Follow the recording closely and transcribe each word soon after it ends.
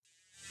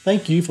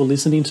Thank you for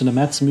listening to the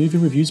Matt's Movie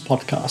Reviews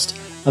podcast,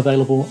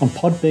 available on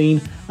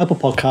Podbean, Apple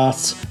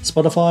Podcasts,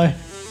 Spotify,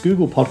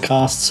 Google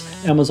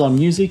Podcasts, Amazon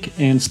Music,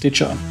 and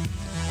Stitcher.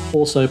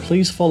 Also,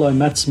 please follow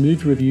Matt's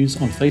Movie Reviews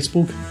on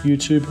Facebook,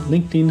 YouTube,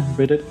 LinkedIn,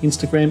 Reddit,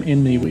 Instagram,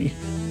 and MeWe.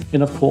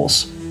 And of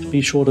course,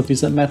 be sure to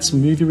visit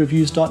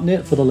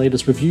mattsmoviereviews.net for the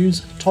latest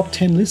reviews, top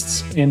 10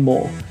 lists, and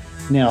more.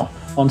 Now,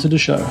 on to the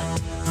show.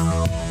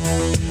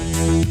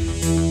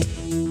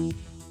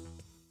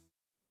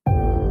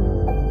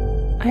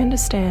 I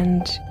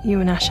understand you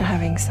and Ash are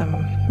having some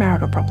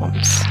marital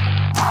problems.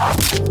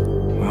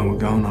 Well, we're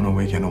going on a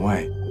weekend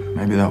away.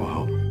 Maybe that will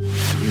help.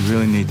 We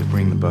really need to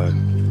bring the boat.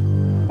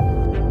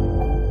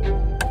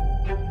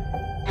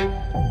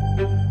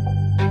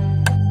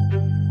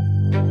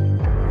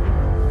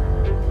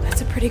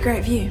 That's a pretty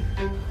great view.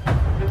 I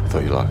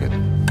thought you'd like it.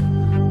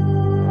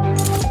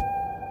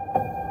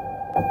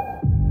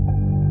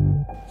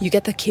 You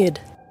get the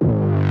kid.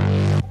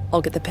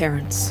 I'll get the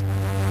parents.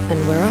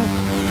 And we're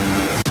off.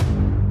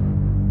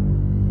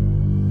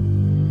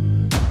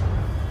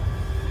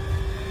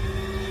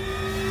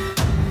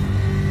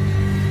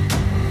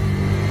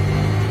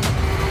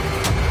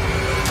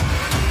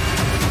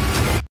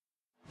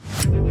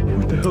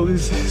 What the hell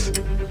is this?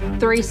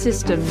 3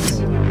 systems,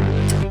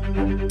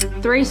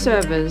 3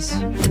 servers,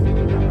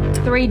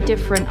 3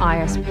 different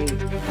ISPs.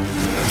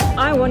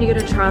 I want you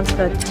to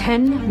transfer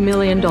 $10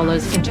 million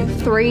into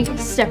 3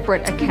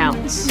 separate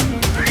accounts.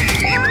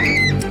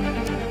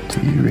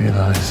 Do you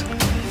realize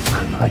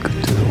I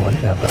could do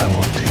whatever I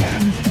want to?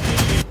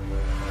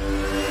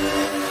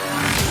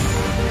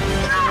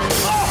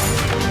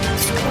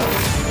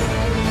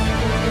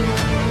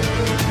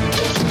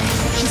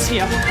 She's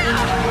here.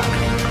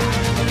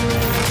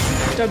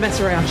 Don't mess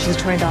around, she's a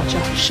trained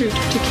archer. Shoot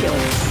to kill.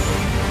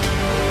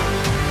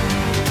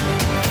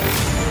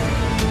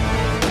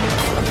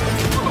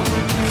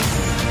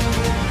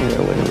 You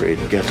know, when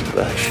Reed gets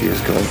back, she is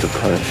going to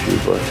punish you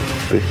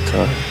both big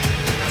time.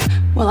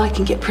 Well, I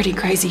can get pretty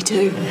crazy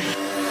too.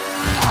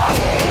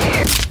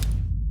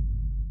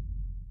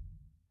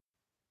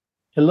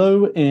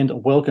 Hello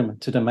and welcome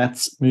to the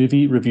Matt's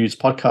Movie Reviews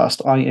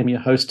podcast. I am your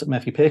host,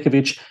 Matthew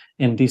Perkovich,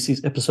 and this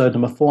is episode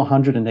number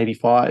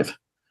 485.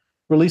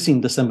 Releasing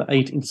December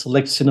 8 in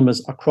select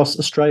cinemas across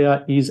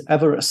Australia is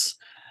Avarice,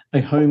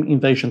 a home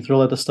invasion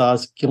thriller that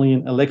stars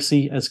Gillian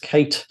Alexi as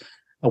Kate,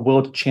 a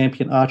world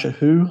champion archer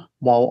who,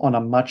 while on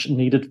a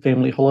much-needed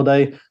family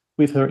holiday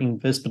with her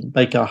investment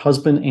banker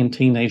husband and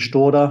teenage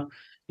daughter,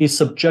 is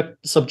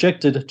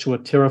subjected to a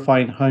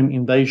terrifying home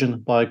invasion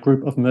by a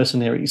group of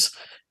mercenaries.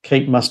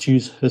 Kate must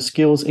use her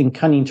skills and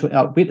cunning to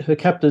outwit her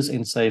captors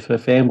and save her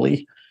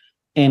family.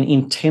 An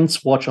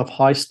intense watch of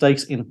high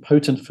stakes and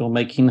potent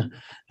filmmaking,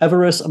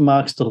 Avarice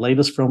marks the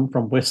latest film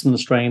from Western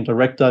Australian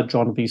director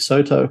John V.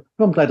 Soto,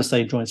 who I'm glad to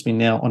say joins me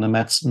now on the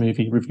Matt's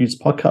Movie Reviews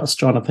podcast.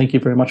 John, thank you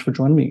very much for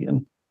joining me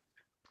again.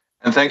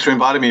 And thanks for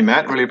inviting me,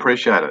 Matt. Really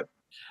appreciate it.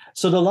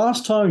 So the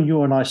last time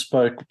you and I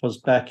spoke was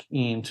back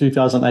in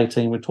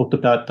 2018. We talked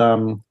about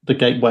the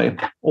Gateway,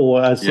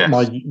 or as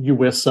my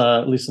US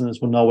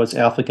listeners will know as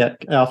Alpha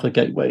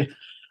Gateway.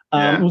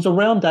 It was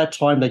around that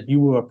time that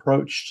you were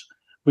approached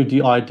with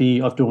the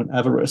idea of doing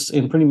Avarice,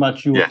 and pretty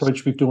much you were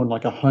approached with doing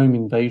like a home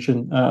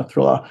invasion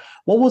thriller.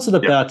 What was it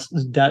about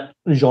that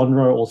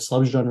genre or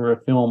subgenre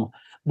of film,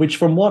 which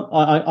from what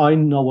I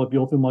know of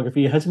your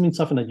filmography, it hasn't been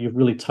something that you've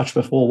really touched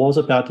before? What was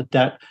about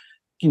that,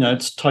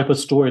 type of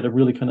story that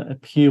really kind of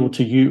appealed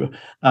to you,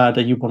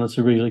 that you wanted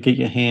to really get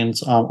your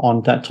hands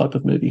on that type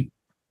of movie?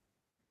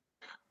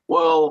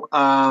 Well,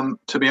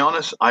 to be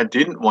honest, I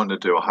didn't want to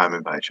do a home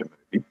invasion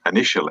movie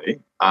initially.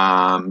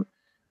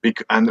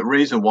 And the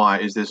reason why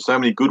is there's so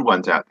many good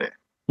ones out there.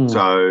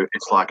 So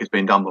it's like it's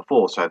been done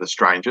before. So The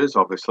Strangers,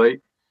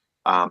 obviously,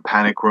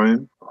 Panic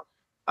Room,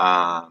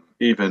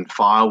 even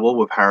Firewall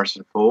with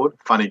Harrison Ford,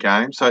 Funny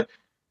Game. So,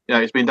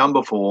 it's been done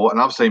before, and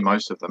I've seen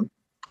most of them,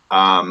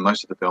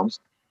 most of the films.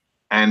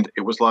 And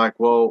it was like,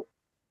 well,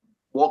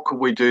 what could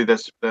we do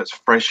that's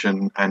fresh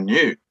and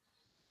new?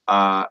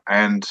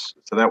 And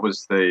so that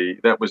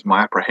was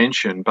my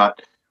apprehension.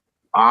 But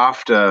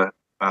after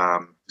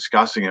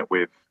discussing it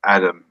with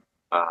Adam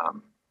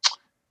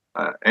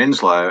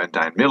Enslow and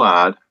Dane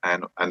Millard,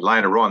 and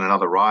later on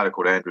another writer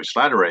called Andrew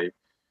Slattery,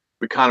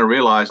 we kind of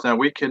realised, no,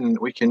 we can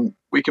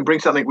bring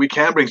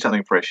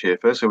something fresh here.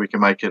 Firstly, we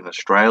can make it an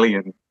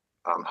Australian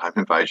home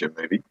invasion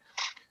movie.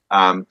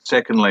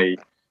 Secondly,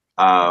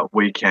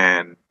 we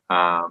can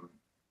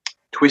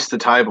twist the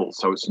table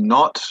so it's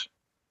not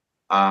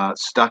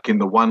stuck in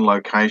the one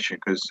location,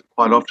 because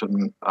quite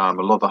often a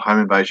lot of the home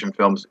invasion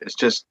films, it's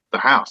just the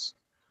house,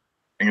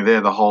 and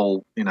they're the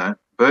whole,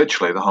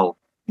 virtually the whole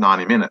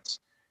 90 minutes.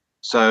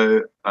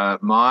 So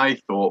my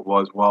thought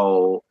was,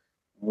 well,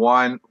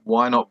 why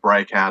not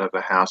break out of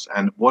the house?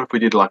 And what if we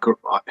did like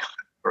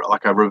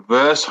a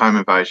reverse home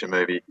invasion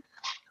movie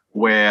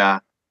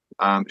where,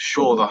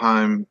 the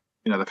home,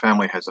 the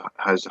family has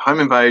a home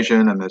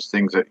invasion and there's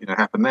things that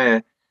happen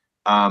there,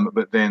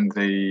 but then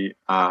the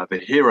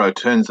hero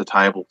turns the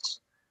tables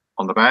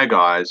on the bad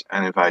guys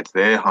and invades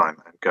their home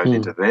and goes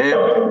into their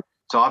home.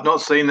 So I've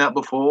not seen that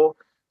before.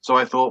 So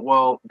I thought,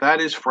 well, that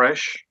is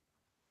fresh.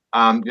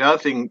 The other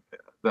thing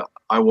that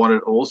I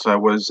wanted also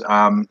was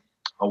I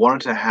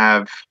wanted to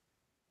have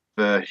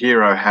the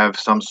hero have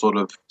some sort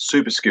of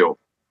super skill.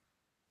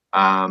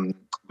 I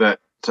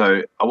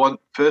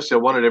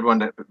wanted everyone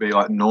to be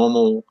like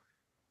normal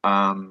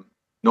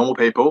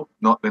people.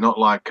 They're not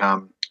like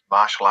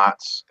martial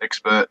arts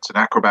experts and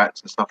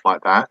acrobats and stuff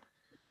like that.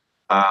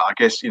 I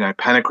guess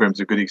Panacrim's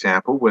a good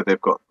example where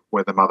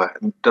the mother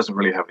doesn't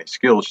really have any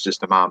skills; she's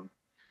just a mum.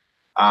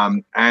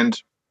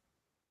 And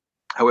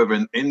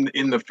however,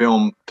 in the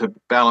film, to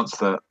balance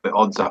the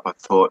odds up, I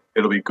thought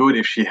it'll be good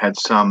if she had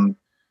some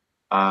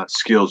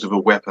skills with a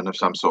weapon of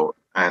some sort,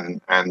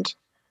 and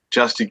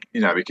just to,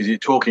 because you're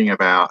talking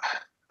about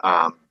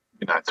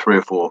 3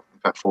 or 4, in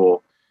fact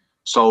 4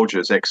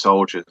 soldiers,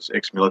 ex-soldiers,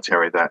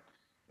 ex-military that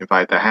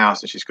invade their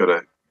house, and she's got to,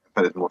 in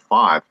fact there's more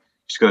 5,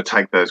 she's got to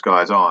take those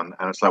guys on,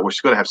 and it's like, well,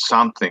 she's got to have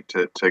something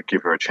to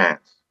give her a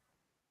chance.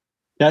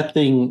 That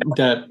thing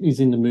that is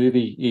in the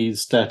movie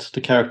is that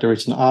the character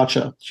is an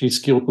archer. She's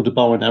skilled with a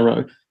bow and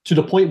arrow to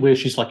the point where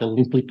she's like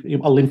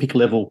Olympic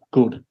level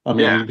good. I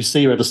mean, we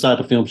see her at the start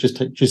of the film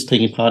just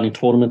taking part in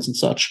tournaments and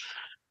such.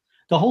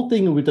 The whole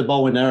thing with the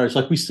bow and arrows,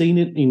 like we've seen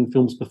it in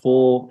films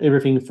before,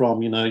 everything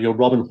from, your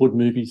Robin Hood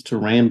movies to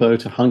Rambo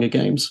to Hunger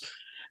Games.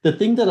 The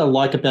thing that I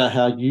like about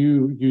how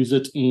you use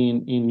it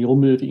in your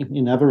movie,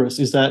 in Avarice,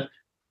 is that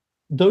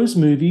those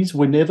movies,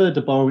 whenever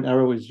the bow and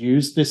arrow is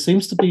used, there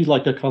seems to be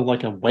like a kind of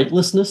like a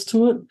weightlessness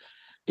to it.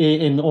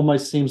 And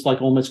almost seems like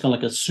kind of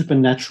like a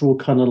supernatural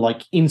kind of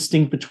like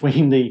instinct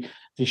between the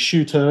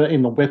shooter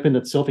and the weapon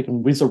itself. It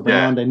can whiz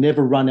around. Yeah. They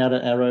never run out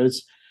of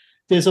arrows.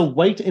 There's a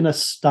weight and a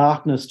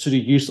starkness to the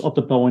use of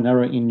the bow and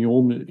arrow in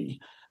your movie.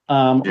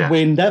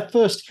 When that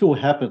first kill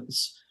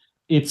happens,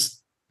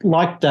 it's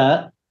like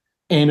that.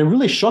 And it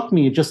really shocked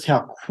me just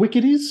how quick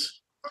it is.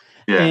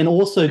 Yeah. And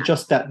also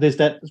just that there's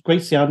that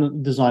great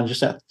sound design,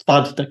 just that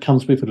thud that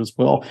comes with it as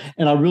well.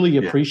 And I really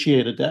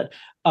appreciated that.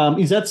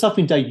 Is that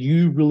something that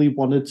you really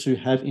wanted to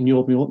have in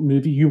your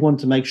movie? You wanted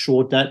to make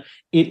sure that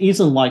it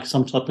isn't like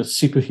some type of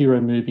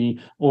superhero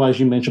movie or, as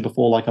you mentioned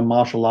before, like a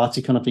martial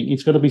artsy kind of thing.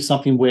 It's got to be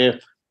something where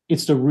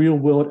it's the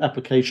real-world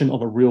application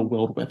of a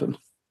real-world weapon.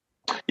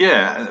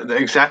 Yeah,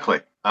 exactly.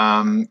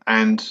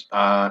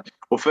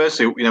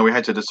 Firstly, we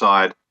had to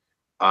decide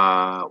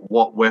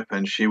what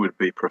weapon she would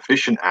be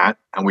proficient at,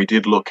 and we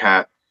did look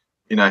at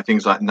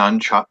things like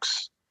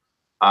nunchucks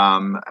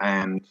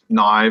and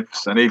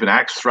knives and even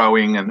axe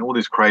throwing and all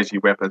these crazy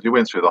weapons. We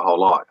went through the whole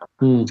lot,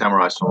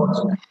 samurai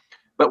swords.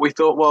 But we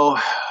thought, well,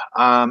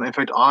 in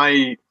fact,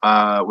 I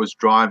was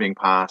driving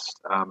past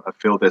a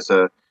field.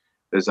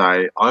 There's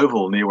a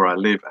oval near where I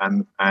live,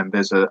 and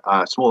there's a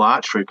small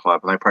archery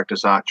club, and they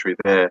practice archery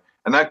there,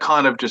 and that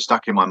kind of just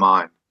stuck in my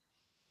mind.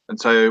 And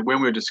so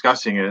when we were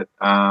discussing it,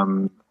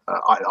 I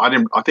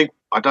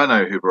don't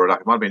know who brought it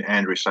up. It might have been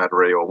Andrew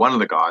Slattery or one of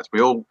the guys. We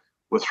all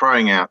were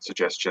throwing out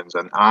suggestions,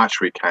 and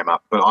archery came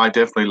up. But I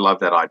definitely love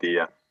that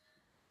idea.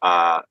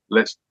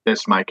 Let's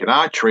make it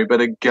archery.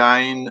 But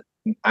again,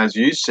 as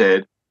you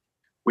said,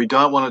 we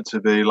don't want it to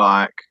be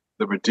like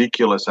the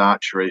ridiculous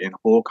archery in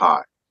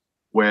Hawkeye,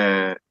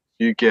 where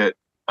you get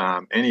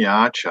any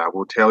archer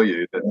will tell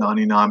you that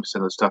 99%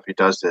 of the stuff he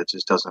does there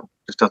just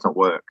doesn't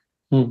work.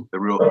 The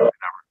real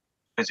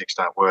physics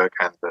don't work,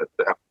 and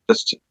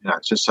it's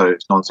just so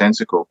it's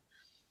nonsensical.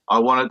 I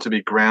want it to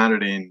be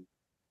grounded in,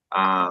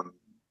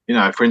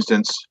 for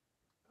instance,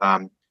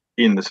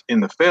 in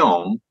the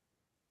film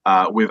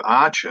with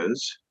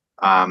archers,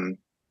 in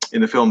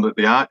the film that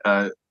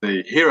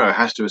the hero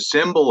has to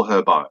assemble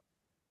her bow.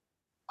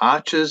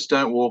 Archers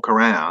don't walk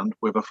around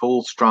with a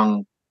full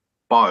strung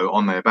bow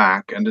on their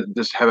back and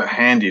just have it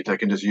handy. They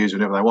can just use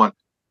whenever they want.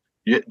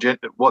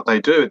 What they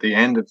do at the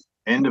end of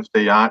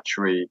the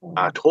archery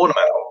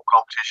tournament or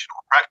competition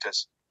or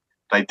practice,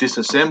 they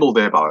disassemble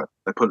their bow.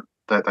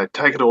 They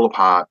take it all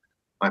apart.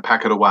 They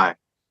pack it away.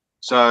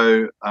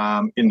 So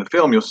in the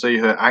film, you'll see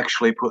her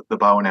actually put the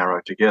bow and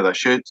arrow together.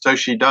 So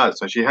she does.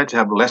 So she had to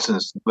have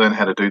lessons to learn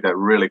how to do that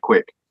really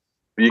quick.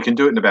 But you can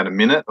do it in about a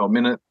minute or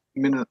minute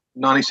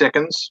 90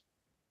 seconds.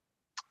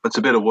 It's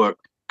a bit of work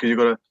because you've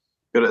got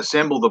to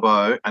assemble the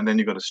bow, and then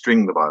you've got to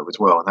string the bow as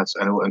well,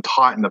 and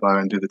tighten the bow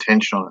and do the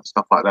tension on it and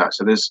stuff like that.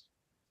 So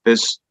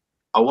there's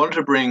I wanted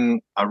to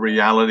bring a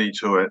reality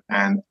to it,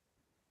 and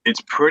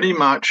it's pretty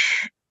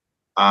much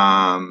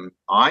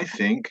I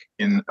think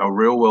in a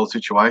real world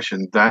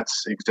situation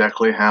that's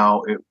exactly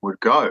how it would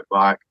go.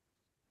 Like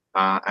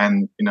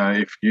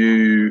if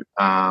you're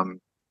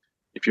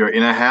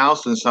in a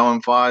house and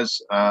someone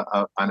fires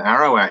an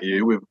arrow at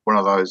you with one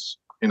of those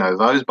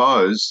those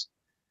bows,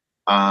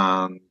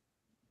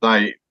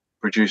 they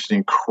produce an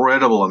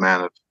incredible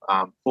amount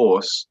of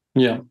force.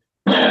 Yeah.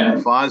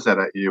 And fires that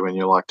at you and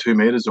you're like 2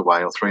 meters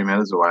away or 3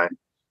 meters away,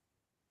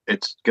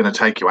 it's going to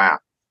take you out.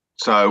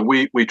 So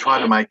we try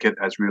to make it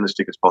as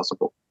realistic as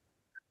possible.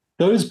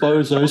 Those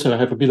bows also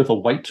have a bit of a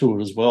weight to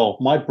it as well.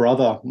 My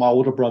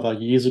older brother,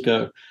 years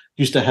ago,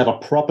 used to have a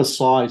proper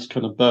size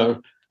kind of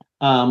bow.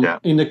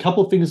 And a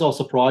couple of things I was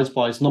surprised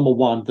by is, number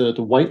one, the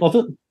weight of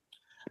it.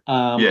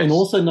 Yes. And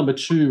also number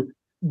two,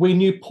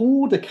 when you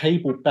pull the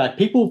cable back,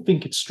 people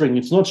think it's string.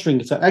 It's not string.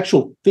 It's an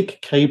actual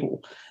thick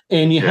cable,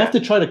 and you have to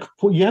try to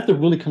you have to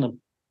really kind of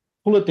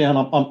pull it down.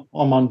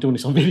 I'm doing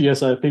this on video,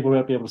 so people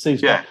won't be able to see.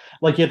 Yeah. But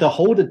like you have to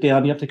hold it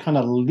down. You have to kind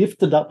of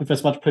lift it up with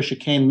as much pressure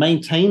you can,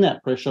 maintain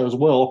that pressure as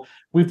well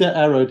with that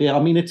arrow down.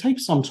 I mean, it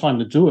takes some time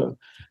to do it.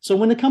 So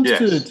when it comes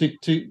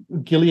to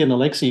Gillian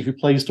Alexi, who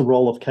plays the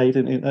role of Kate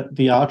in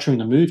the archer in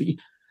the movie,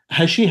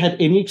 has she had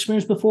any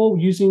experience before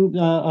using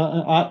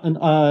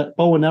a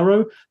bow and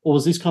arrow, or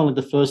was this kind of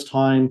like the first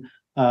time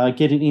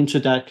getting into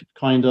that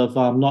kind of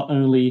not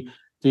only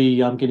the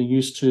getting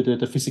used to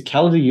the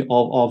physicality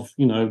of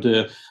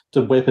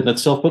the weapon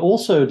itself, but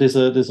also there's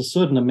a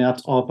certain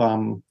amount of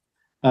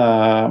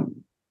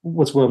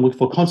what's what I'm looking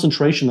for,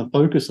 concentration and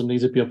focus that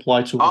needs to be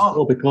applied to it as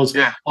well, because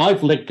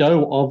I've let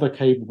go of a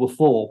cable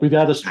before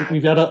without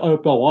a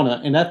bow on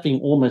it, and that thing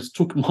almost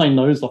took my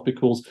nose off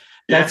because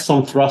that's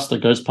some thrust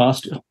that goes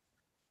past you.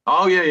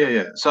 Oh,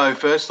 yeah. So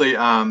firstly,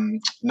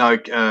 no,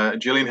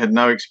 Gillian had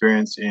no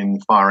experience in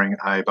firing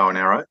a bow and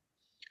arrow.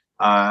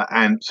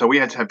 And so we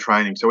had to have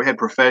training. So we had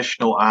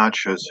professional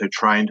archers who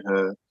trained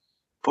her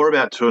for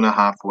about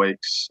 2.5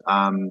 weeks.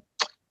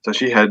 So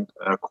she had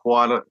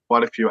quite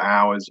a few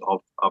hours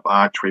of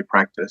archery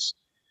practice.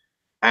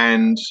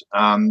 And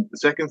the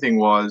second thing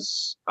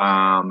was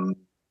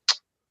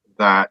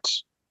that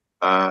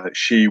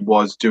she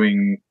was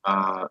doing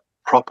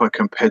proper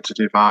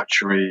competitive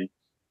archery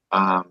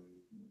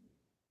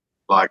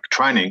like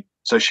training.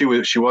 So she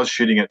was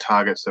shooting at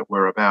targets that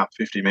were about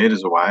 50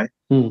 meters away,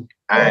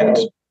 and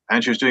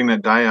she was doing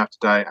that day after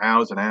day,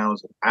 hours and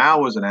hours and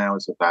hours and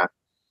hours of that.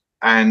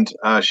 And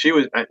she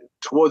was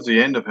towards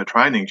the end of her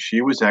training, she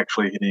was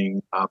actually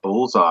hitting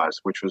bullseyes,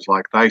 which was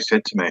like they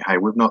said to me, "Hey,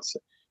 we've not,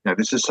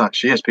 this is such."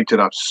 She has picked it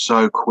up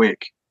so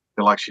quick.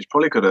 They're like, she's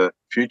probably got a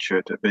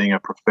future to being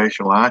a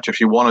professional archer if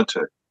she wanted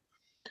to.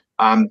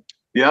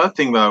 The other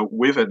thing, though,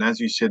 with it, and as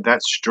you said,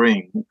 that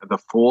string, the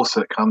force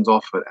that comes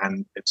off it,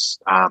 and it's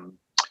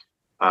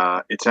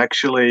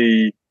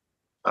actually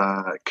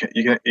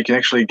you can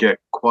actually get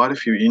quite a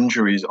few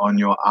injuries on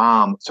your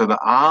arm. So the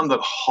arm that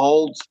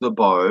holds the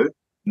bow,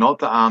 not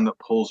the arm that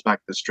pulls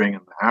back the string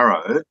and the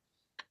arrow.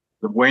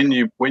 When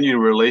you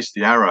release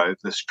the arrow,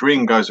 the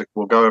string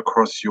will go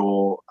across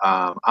your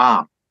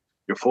arm,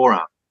 your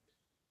forearm,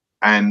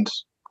 and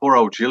poor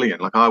old Gillian,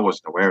 like I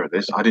wasn't aware of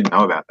this. I didn't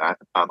know about that.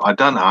 I'd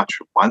done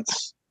archery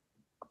once,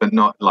 but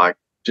not like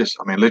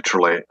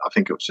literally, I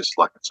think it was just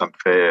like at some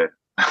fair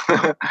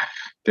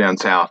down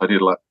south. I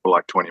did it for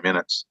like 20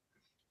 minutes.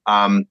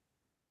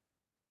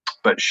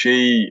 But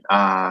she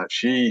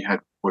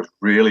was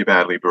really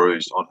badly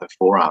bruised on her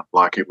forearm.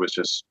 Like it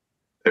was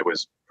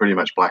pretty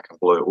much black and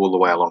blue all the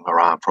way along her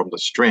arm from the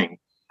string.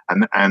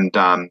 And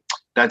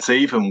that's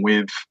even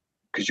with,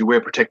 because you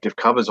wear protective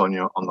covers on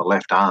the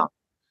left arm.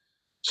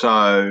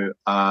 So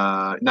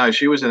no,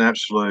 she was an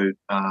absolute,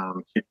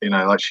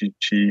 like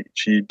she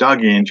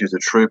dug in. She was a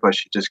trooper.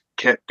 She just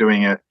kept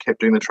doing it,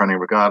 kept doing the training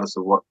regardless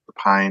of what the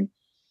pain.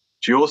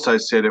 She also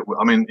said it.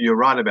 I mean, you're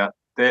right about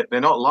they're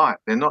not light.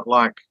 They're not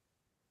like,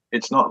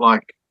 it's not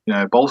like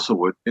balsa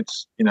wood.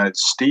 It's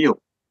it's steel.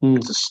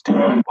 It's a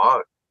steel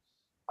bow,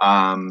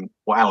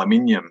 or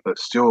aluminium, but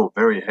still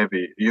very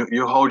heavy.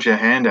 You hold your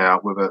hand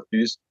out with it.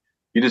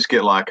 You just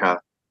get like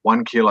a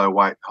 1 kilo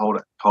weight.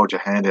 Hold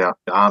your hand out,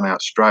 your arm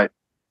out straight,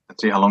 and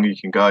see how long you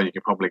can go. You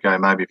can probably go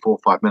maybe 4 or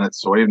 5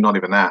 minutes, or even not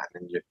even that,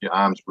 and your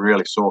arm's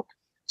really sore.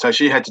 So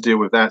she had to deal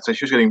with that. So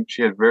she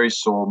had very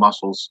sore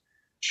muscles,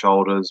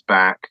 shoulders,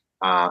 back,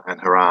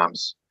 and her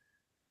arms.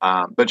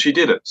 But she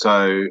did it.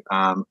 So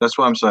that's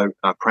why I'm so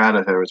proud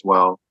of her as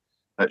well,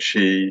 that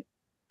she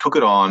took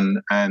it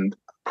on, and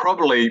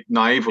probably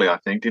naively, I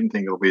think, didn't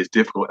think it would be as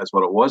difficult as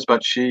what it was,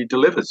 but she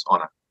delivers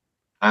on it.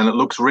 And it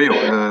looks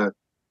real.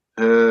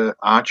 Her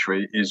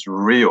archery is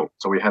real.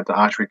 So we had the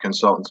archery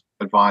consultants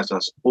advise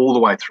us all the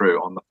way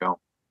through on the film.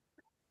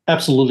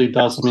 Absolutely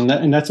does. I mean,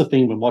 and that's the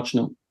thing when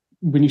watching it.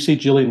 When you see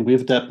Gillian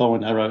with that bow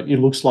and arrow, it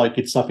looks like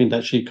it's something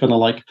that she kind of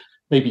like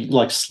maybe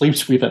like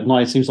sleeps with at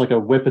night. It seems like a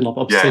weapon of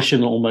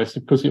obsession almost,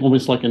 because it's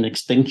almost like an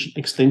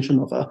extension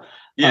of her.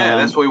 Yeah,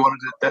 that's what we wanted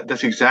to.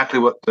 That's exactly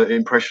what the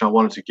impression I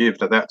wanted to give.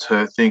 That's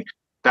her thing.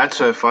 That's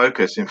her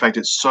focus. In fact,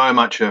 it's so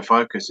much her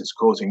focus. It's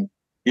causing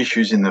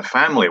issues in the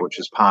family, which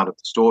is part of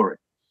the story.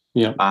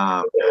 Yeah.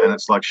 And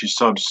it's like she's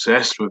so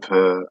obsessed with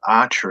her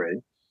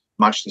archery,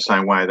 much the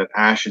same way that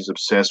Ash is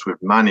obsessed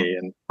with money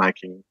and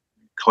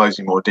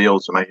closing more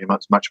deals and making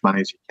as much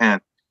money as he can,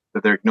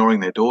 that they're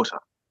ignoring their daughter.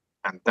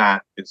 And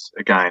that is,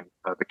 again,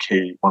 one of the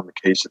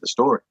keys to the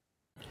story.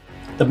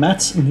 The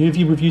Matt's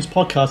Movie Reviews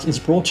podcast is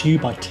brought to you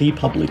by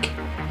TeePublic.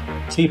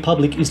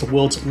 TeePublic is the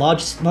world's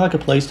largest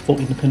marketplace for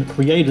independent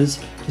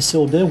creators to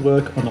sell their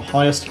work on the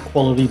highest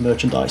quality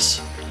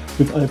merchandise.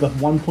 With over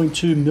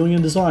 1.2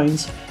 million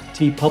designs,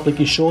 TeePublic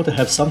is sure to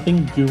have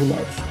something you'll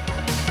love.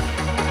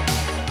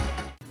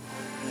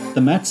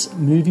 The Matt's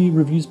Movie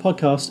Reviews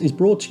podcast is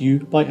brought to you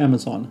by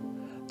Amazon.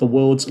 The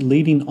world's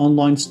leading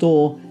online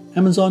store,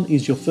 Amazon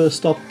is your first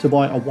stop to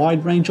buy a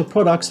wide range of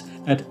products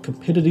at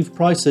competitive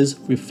prices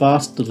with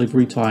fast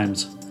delivery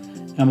times.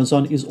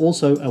 Amazon is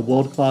also a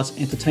world-class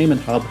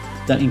entertainment hub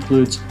that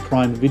includes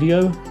Prime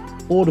Video,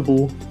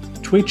 Audible,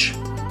 Twitch,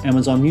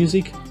 Amazon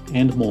Music,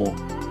 and more.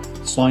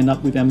 Sign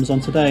up with Amazon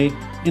today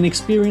and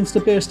experience the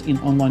best in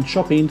online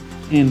shopping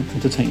and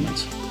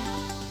entertainment.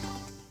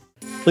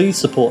 Please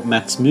support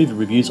Matt's movie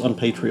reviews on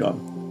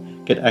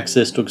Patreon. Get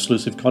access to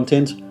exclusive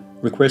content,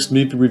 request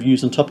movie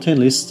reviews and top 10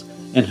 lists,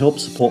 and help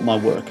support my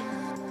work.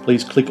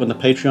 Please click on the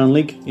Patreon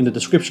link in the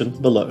description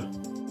below.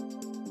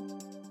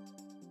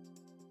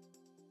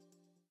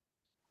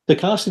 The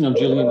casting of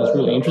Gillian is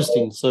really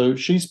interesting. So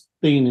she's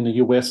been in the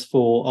US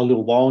for a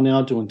little while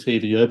now, doing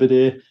TV over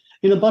there,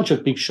 in a bunch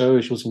of big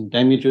shows. She was in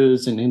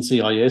Damages and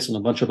NCIS and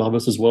a bunch of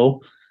others as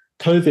well.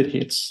 COVID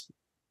hits.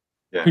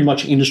 Yeah. Pretty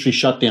much industry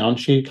shutdown.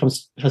 She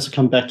has to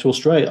come back to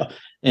Australia,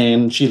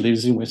 and she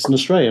lives in Western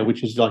Australia,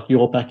 which is like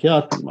your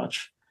backyard pretty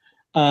much.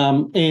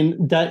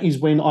 And that is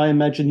when I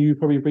imagine you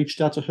probably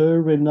reached out to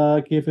her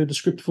and gave her the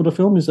script for the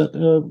film. Is that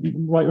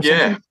right? Or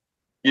something?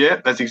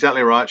 Yeah, that's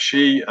exactly right.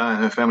 She and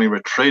her family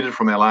retreated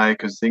from LA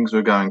because things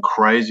were going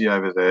crazy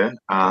over there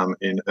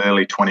in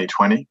early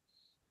 2020.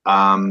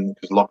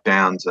 Because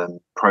lockdowns and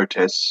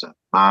protests and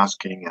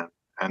masking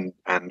and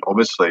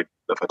obviously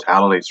the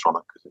fatalities from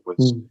it,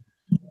 because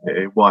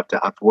it wiped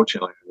out,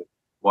 unfortunately, it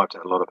wiped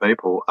out a lot of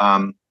people.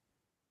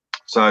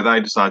 So they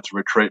decided to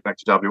retreat back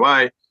to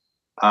WA.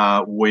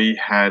 We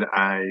had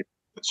a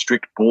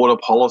strict border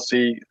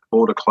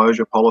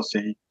closure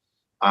policy,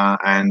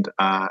 and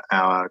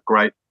our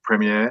great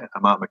Premier,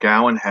 Mark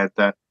McGowan, had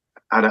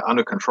it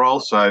under control.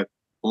 So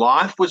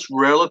life was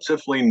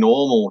relatively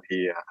normal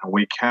here, and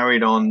we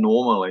carried on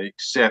normally,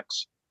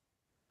 except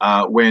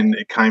when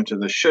it came to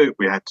the shoot,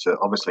 we had to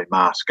obviously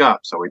mask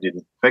up so we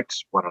didn't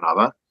infect one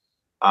another,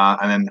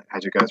 and then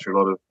had to go through a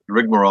lot of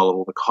rigmarole of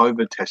all the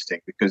COVID testing,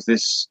 because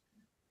this,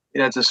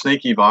 it's a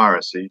sneaky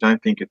virus. So you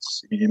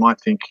might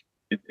think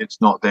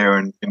it's not there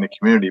in the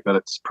community, but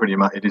it's pretty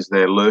much, it is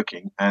there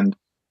lurking, and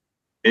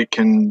it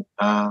can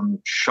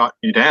shut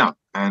you down,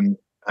 and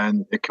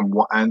it can,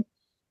 and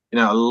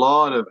a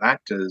lot of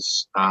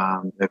actors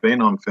have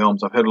been on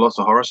films. I've heard lots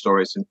of horror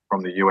stories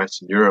from the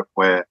US and Europe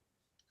where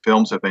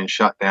films have been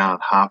shut down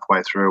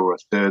halfway through or a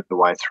third the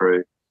way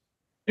through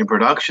in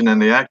production,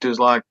 and the actor's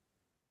like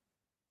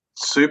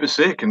super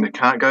sick and they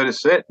can't go to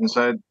set, and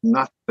so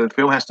the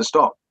film has to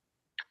stop.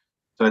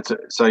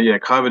 So yeah,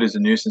 COVID is a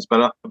nuisance.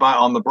 But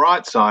on the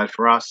bright side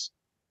for us,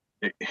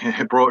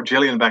 it brought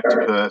Gillian back to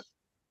Perth,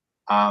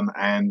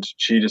 and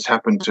she just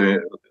happened to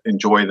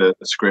enjoy the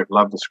script,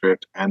 love the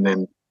script, and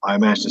then I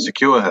managed to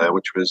secure her,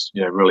 which was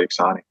really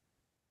exciting.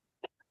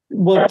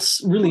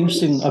 What's really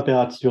interesting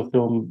about your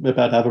film,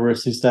 about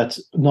Avarice, is that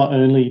not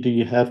only do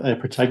you have a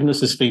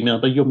protagonist as female,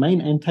 but your main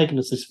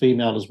antagonist is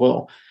female as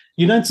well.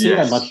 You don't see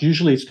that much.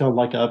 Usually, it's kind of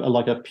like a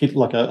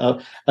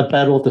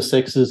battle of the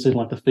sexes, and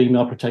like the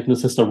female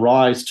protagonist has to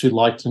rise to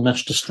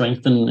match the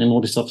strength and all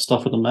this other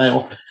stuff with the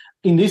male.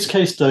 In this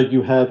case, though,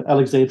 you have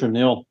Alexandra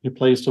Nell, who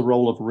plays the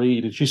role of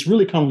Reed, and she's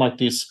really kind of like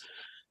this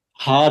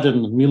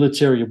hardened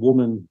military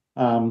woman,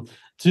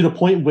 to the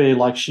point where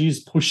like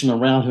she's pushing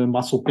around her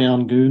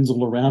muscle-bound goons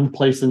all around the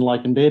place, and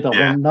they don't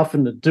want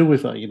nothing to do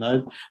with her.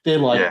 They're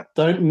like,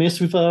 don't mess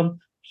with her.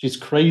 She's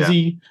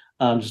crazy.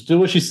 Just do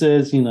what she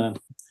says. And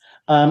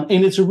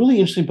it's a really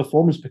interesting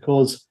performance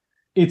because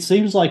it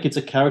seems like it's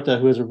a character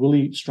who has a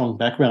really strong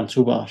background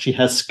to her. She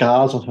has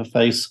scars on her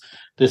face.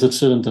 There's a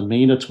certain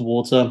demeanor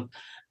towards her.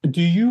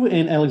 Do you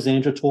and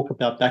Alexandra talk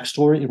about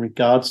backstory in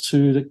regards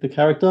to the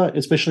character,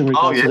 especially in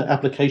regards to the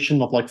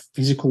application of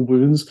physical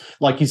wounds?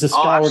 Like, is a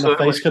scar on the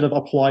face kind of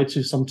applied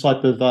to some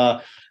type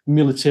of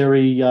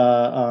military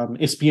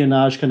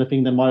espionage kind of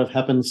thing that might have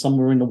happened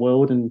somewhere in the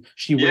world, and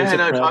she wears it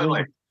proudly?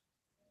 Totally.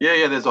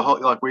 Yeah. There's a whole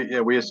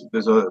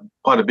there's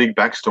quite a big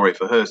backstory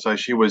for her. So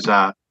she was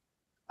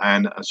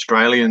an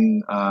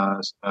Australian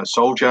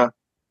soldier,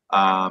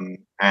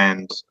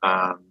 and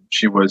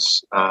she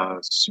was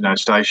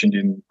stationed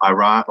in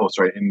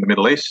in the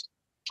Middle East,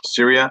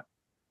 Syria,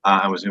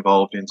 and was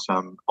involved in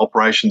some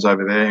operations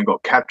over there, and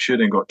got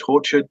captured and got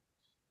tortured.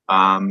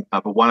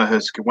 But one of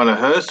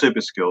her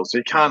super skills, so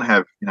you can't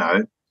have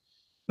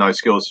no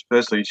skills.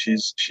 Firstly,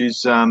 she's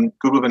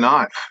good with a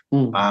knife.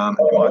 You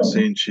might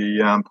see, and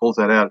she pulls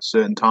that out at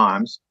certain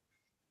times.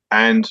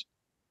 And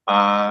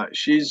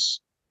she's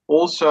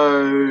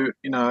also,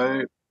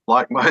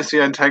 like most of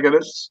the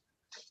antagonists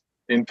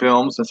in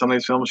films, and some of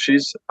these films,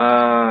 she's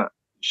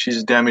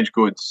damaged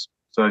goods.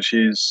 So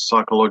she's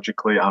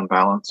psychologically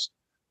unbalanced.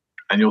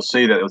 And you'll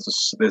see that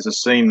there's a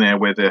scene there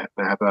where they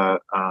have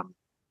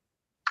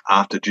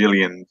after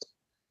Gillian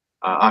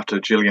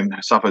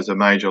suffers a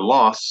major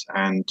loss,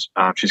 and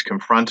she's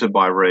confronted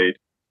by Reed,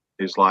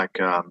 who's like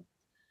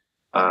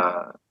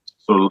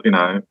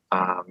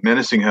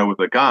menacing her with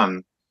a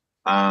gun.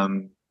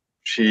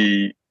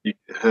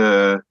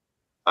 Her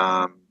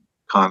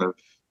kind of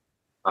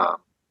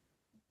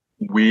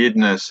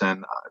weirdness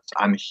and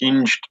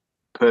unhinged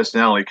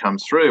personality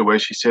comes through, where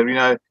she said,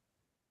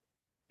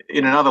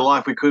 in another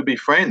life we could be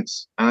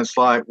friends. And it's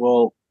like,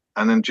 well,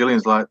 And then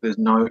Gillian's like, "There's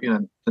no,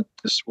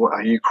 what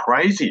are you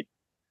crazy?"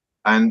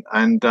 And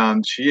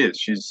she is.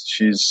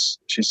 She's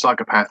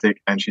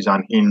psychopathic and she's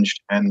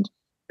unhinged, and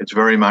it's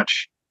very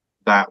much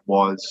that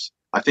was,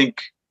 I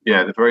think,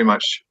 very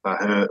much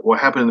her. What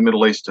happened in the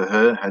Middle East to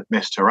her had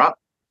messed her up,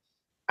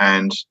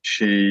 and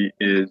she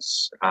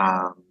is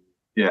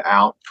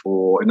out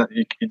for.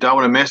 You don't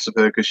want to mess with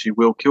her because she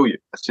will kill you.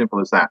 As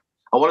simple as that.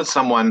 I wanted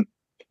someone.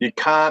 You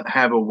can't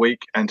have a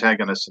weak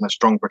antagonist and a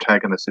strong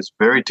protagonist. It's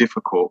very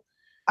difficult.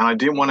 And I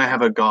didn't want to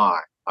have a guy.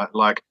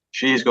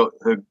 She's got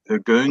her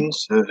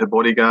goons, her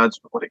bodyguards.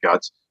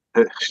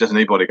 She doesn't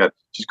need bodyguards.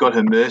 She's got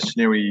her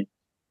mercenary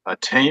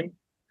team.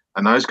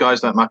 And those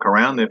guys don't muck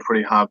around. They're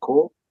pretty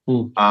hardcore.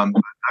 They're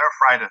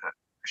afraid of her.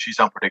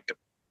 She's unpredictable.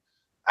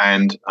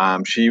 And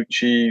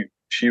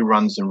she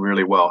runs them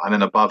really well. And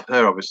then above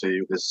her,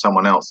 obviously, there's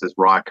someone else. There's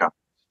Riker,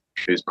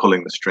 who's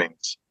pulling the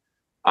strings.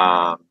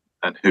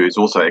 And who is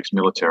also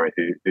ex-military,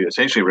 who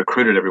essentially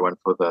recruited everyone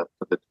for the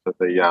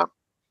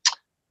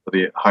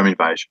home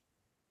invasion.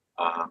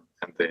 I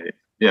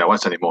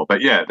won't say any more.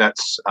 But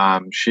that's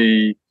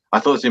she. I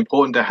thought it's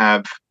important to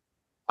have.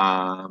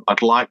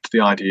 I'd liked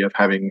the idea of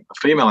having a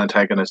female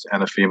antagonist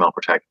and a female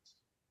protagonist.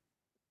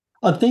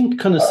 I think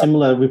kind of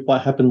similar with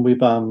what happened with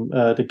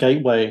the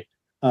Gateway.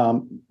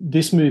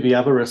 This movie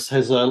Avarice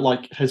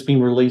has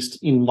been released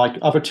in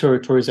other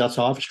territories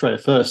outside of Australia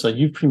first. So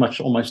you're pretty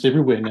much almost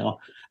everywhere now.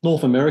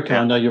 North America,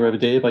 I know you're over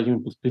there, but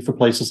you for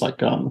places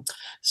like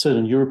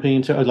certain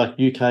European, like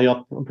UK,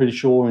 I'm pretty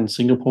sure, and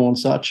Singapore and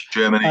such.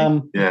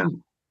 Germany,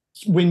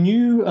 When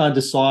you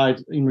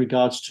decide in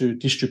regards to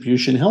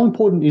distribution, how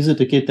important is it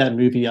to get that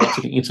movie out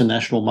to the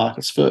international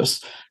markets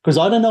first? Because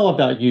I don't know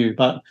about you,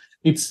 but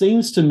it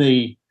seems to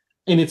me,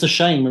 and it's a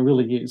shame, it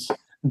really is,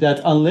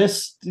 that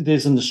unless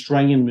there's an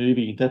Australian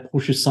movie that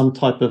pushes some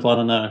type of, I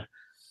don't know,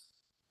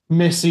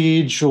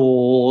 message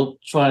or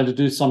trying to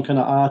do some kind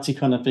of arty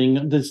kind of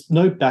thing, there's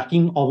no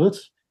backing of it.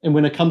 And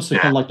when it comes to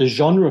kind of the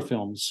genre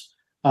films,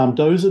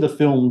 those are the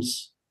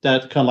films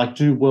that kind of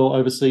do well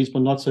overseas,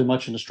 but not so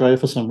much in Australia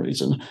for some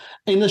reason.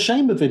 And the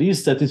shame of it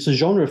is that it's a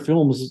genre of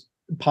films,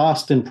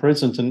 past and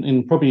present,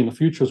 and probably in the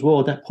future as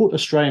well, that put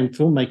Australian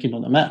filmmaking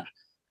on the map.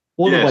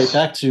 All the way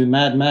back to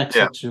Mad Max,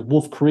 to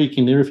Wolf Creek,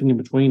 and everything in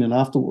between and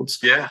afterwards.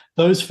 Yeah.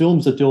 Those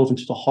films that delve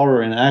into the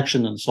horror and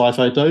action and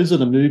sci-fi, those are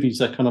the movies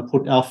that kind of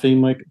put our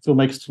filmmakers to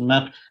the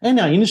map and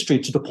our industry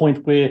to the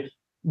point where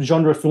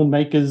genre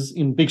filmmakers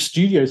in big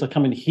studios are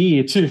coming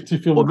here to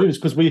film the movies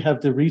because we have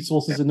the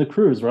resources and the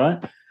crews,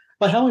 right?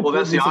 But how important? Well,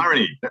 that's the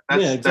irony.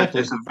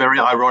 That's a very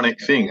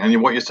ironic thing.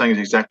 And what you're saying is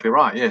exactly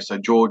right. Yeah. So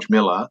George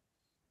Miller,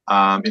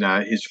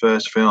 his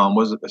first film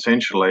was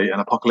essentially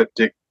an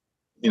apocalyptic,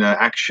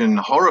 action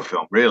horror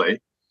film, really,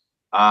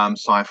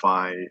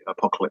 sci-fi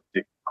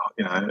apocalyptic,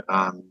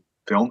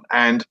 film,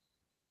 and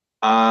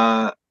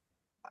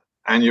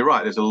you're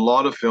right. There's a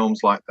lot of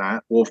films like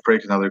that. Wolf Creek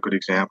is another good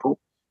example.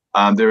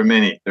 There are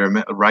many. There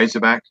are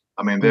Razorback.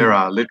 I mean, there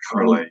are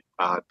literally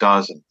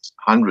dozens,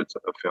 hundreds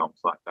of films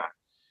like that,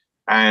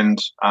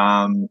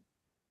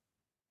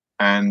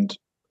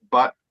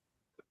 but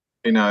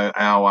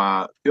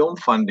our film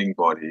funding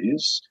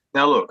bodies.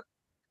 Now, look.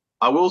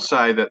 I will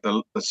say that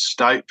the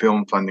state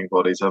film funding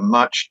bodies are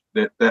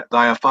that they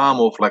are far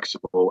more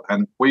flexible,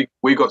 and we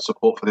got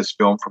support for this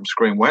film from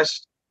Screen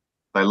West.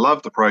 They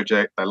loved the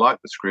project, they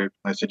liked the script,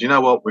 and they said, "You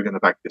know what, we're going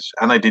to back this,"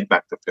 and they did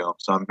back the film.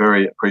 So I'm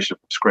very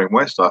appreciative of Screen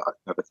West. They're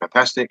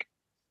fantastic,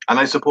 and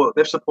they've supported.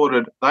 They've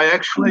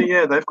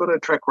got a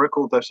track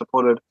record. They've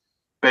supported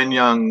Ben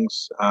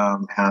Young's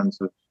Hounds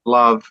of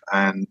Love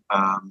and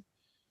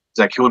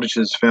Zach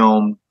Hilditch's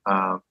film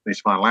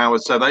These Final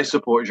Hours. So they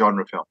support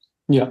genre films.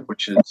 Yeah,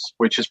 which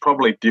is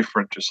probably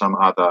different to some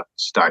other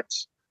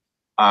states.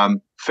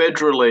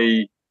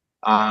 Federally,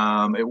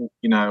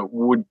 it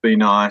would be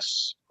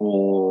nice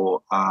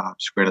for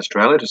Screen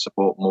Australia to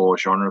support more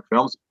genre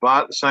films,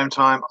 but at the same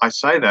time, I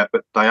say that,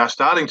 but they are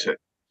starting to.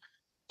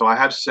 So I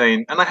have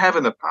seen, and they have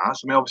in the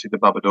past. I mean, obviously the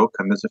Babadook,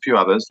 and there's a few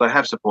others. They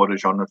have supported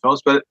genre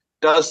films, but it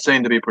does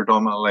seem to be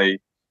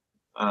predominantly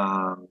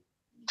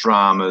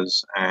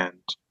dramas and,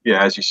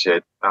 as you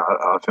said,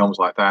 films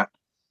like that.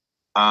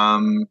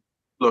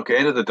 Look, at the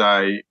end of the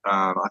day,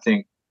 I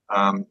think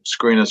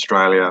Screen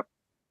Australia,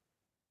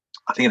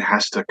 I think it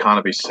has to kind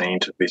of be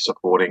seen to be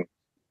supporting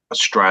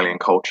Australian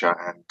culture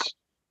and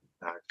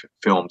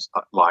films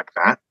like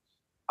that.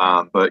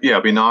 But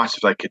it'd be nice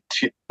if they could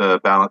tip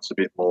the balance a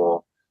bit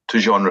more to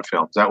genre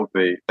films. That would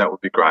be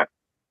great.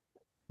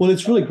 Well,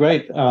 it's really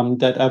great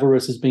that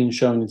Avarice is being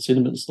shown in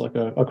cinemas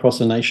across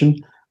the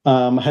nation.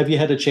 Have you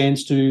had a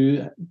chance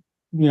to,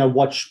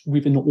 watch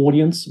with an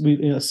audience, with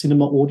a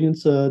cinema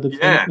audience?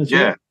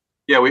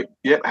 Yeah, we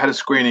had a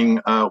screening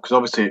because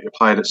obviously it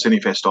played at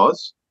Cinefest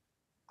Oz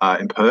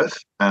in Perth,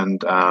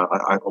 and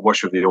I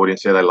watched with the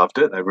audience there. They loved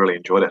it. They really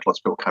enjoyed it. Lots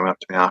of people came up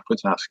to me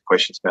afterwards and asked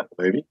questions about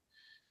the movie.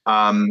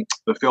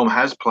 The film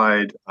has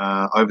played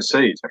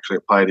overseas. Actually,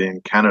 it played in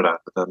Canada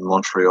at the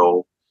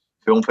Montreal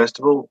Film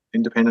Festival,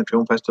 Independent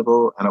Film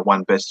Festival, and it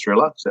won Best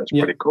Thriller, so that's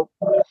pretty cool.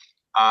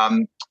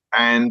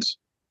 And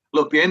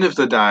look, at the end of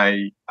the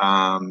day,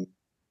 I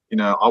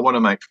want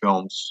to make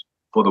films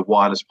for the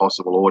widest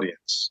possible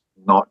audience,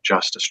 not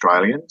just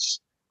Australians.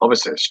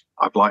 Obviously,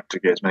 I'd like to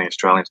get as many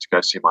Australians to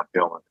go see my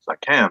film as I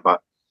can,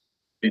 but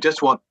you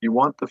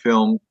want the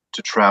film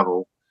to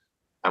travel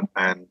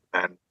and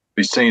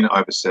be seen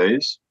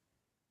overseas.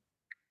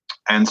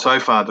 And so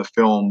far, the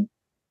film,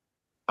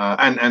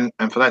 and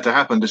for that to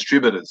happen,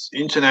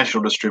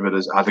 international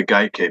distributors are the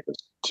gatekeepers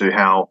to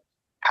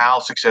how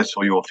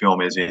successful your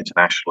film is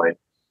internationally.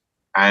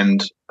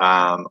 And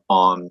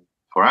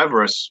for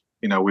Avarice,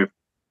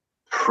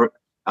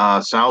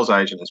 our sales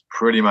agent has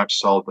pretty much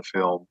sold the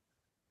film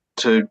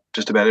to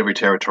just about every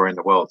territory in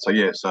the world. So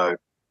it's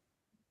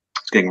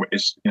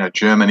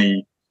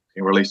Germany,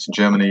 being released in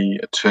Germany,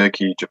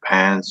 Turkey,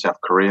 Japan, South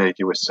Korea,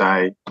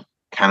 USA,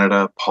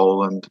 Canada,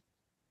 Poland,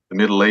 the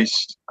Middle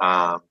East,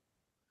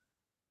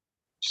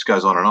 just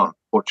goes on and on.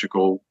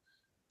 Portugal,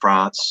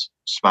 France,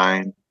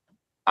 Spain,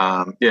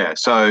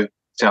 so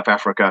South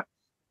Africa,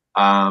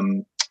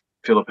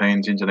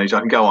 Philippines, Indonesia. I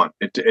can go on.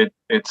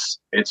 It's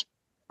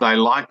they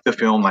like the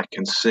film. They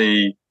can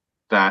see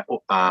that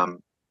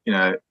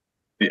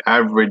the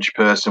average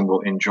person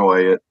will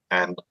enjoy it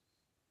and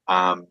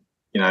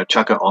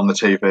chuck it on the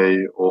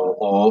TV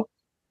or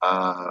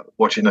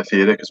watch it in the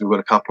theatre, because we've got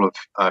a couple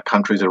of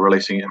countries that are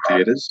releasing it in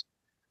theatres.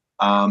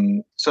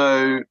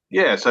 So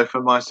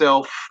for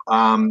myself,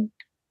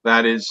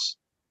 that is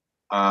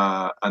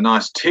a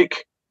nice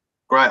tick.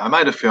 Great. I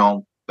made a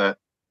film that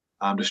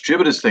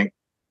distributors think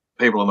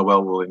people in the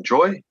world will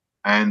enjoy,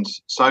 and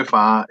so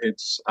far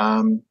it's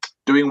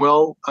doing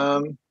well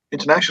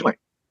internationally.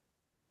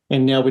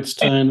 And now it's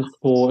time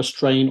for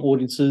Australian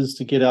audiences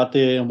to get out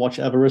there and watch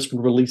Avarice, when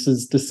it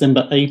releases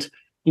December 8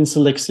 in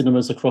select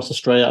cinemas across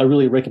Australia. I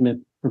really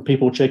recommend when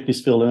people check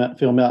this film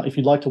out. If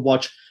you'd like to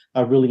watch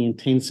a really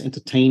intense,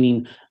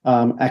 entertaining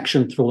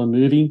action thriller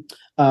movie.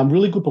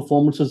 Really good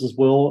performances as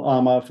well.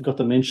 I forgot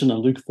to mention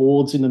Luke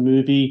Ford's in the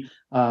movie,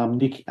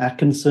 Nick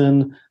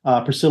Atkinson,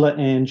 Priscilla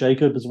Ann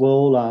Jacob as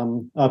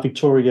well,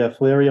 Victoria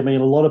Fleury. I mean,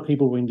 a lot of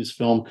people who are in this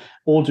film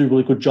all do a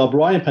really good job.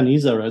 Ryan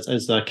Paniza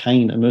as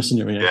Kane, a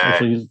mercenary. Yeah,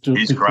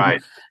 he's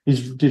great.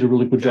 He did a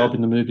really good job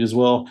in the movie as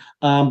well.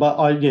 But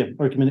I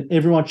recommend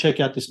everyone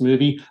check out this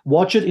movie.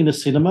 Watch it in a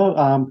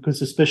cinema,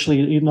 because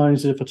especially not only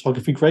is the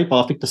photography great,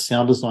 but I think the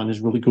sound design is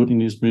really good in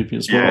this movie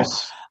as well.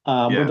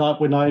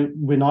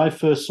 When I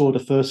first saw the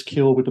first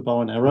kill with the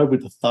bow and arrow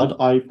with the thud,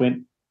 I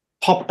went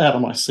pop out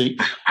of my seat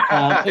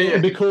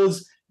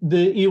because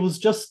it was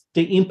just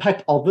the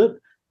impact of it.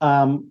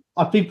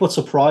 I think what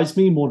surprised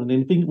me more than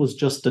anything was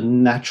just the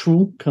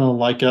natural kind of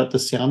like the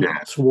sound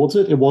towards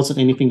it. It wasn't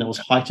anything that was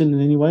heightened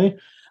in any way.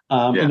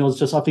 And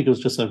I think it was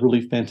just a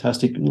really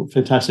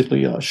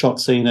fantastically shot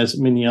scene, as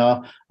many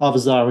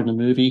others are in the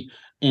movie.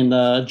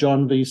 And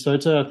John V.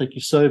 Soto, thank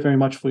you so very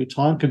much for your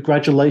time.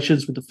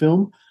 Congratulations with the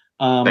film.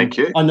 Thank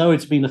you. I know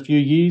it's been a few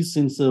years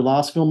since the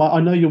last film. I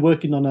know you're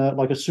working on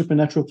a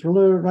supernatural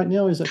thriller right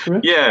now. Is that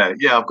correct? Yeah.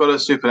 I've got a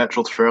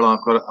supernatural thriller.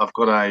 I've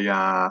got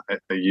a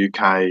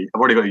UK. I've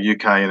already got a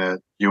UK and a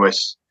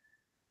US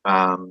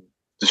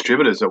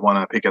distributors that want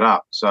to pick it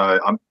up.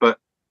 But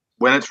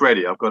when it's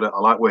ready, I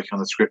like working on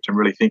the script and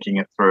really thinking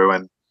it through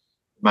and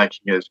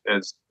making it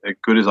as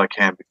good as I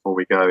can before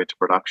we go into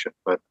production.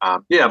 But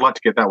I'd like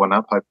to get that one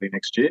up hopefully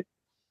next year.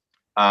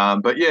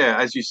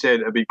 As you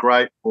said, it'd be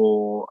great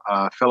for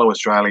fellow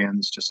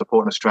Australians to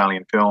support an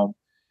Australian film.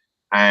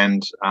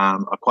 And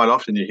quite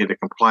often you hear the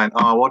complaint,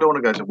 I don't want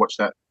to go to watch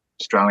that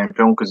Australian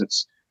film because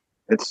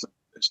it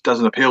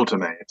doesn't appeal to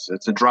me.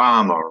 It's a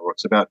drama, or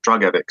it's about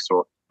drug addicts.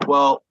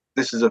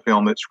 This is a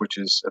film which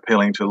is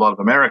appealing to a lot of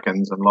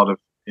Americans and a lot of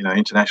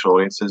international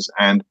audiences.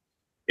 And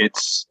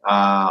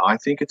I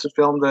think it's a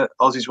film that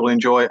Aussies will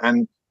enjoy,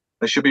 and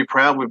they should be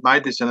proud we've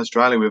made this in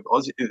Australia.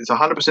 It's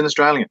 100%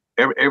 Australian.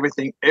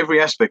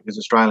 Every aspect is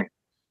Australian.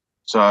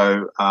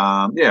 So,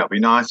 it'd be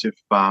nice if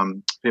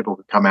people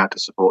could come out to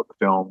support the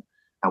film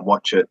and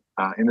watch it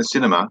in the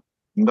cinema.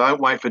 And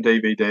don't wait for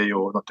DVD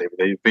or not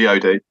DVD,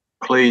 VOD.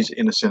 Please,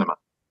 in the cinema.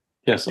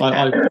 Yes,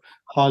 I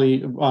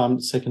highly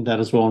second that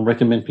as well, and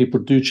recommend people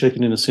do check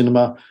it in the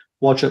cinema.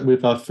 Watch it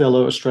with our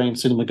fellow Australian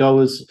cinema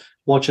goers.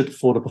 Watch it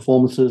for the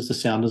performances, the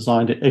sound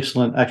design, the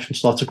excellent action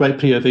shots, the great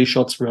POV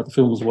shots throughout the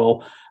film as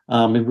well.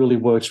 It really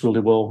works really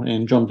well.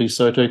 And John V.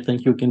 Soto,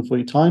 thank you again for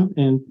your time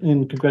and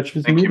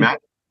congratulations. Thank you, Matt.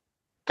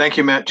 Thank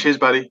you, Matt. Cheers,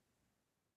 buddy.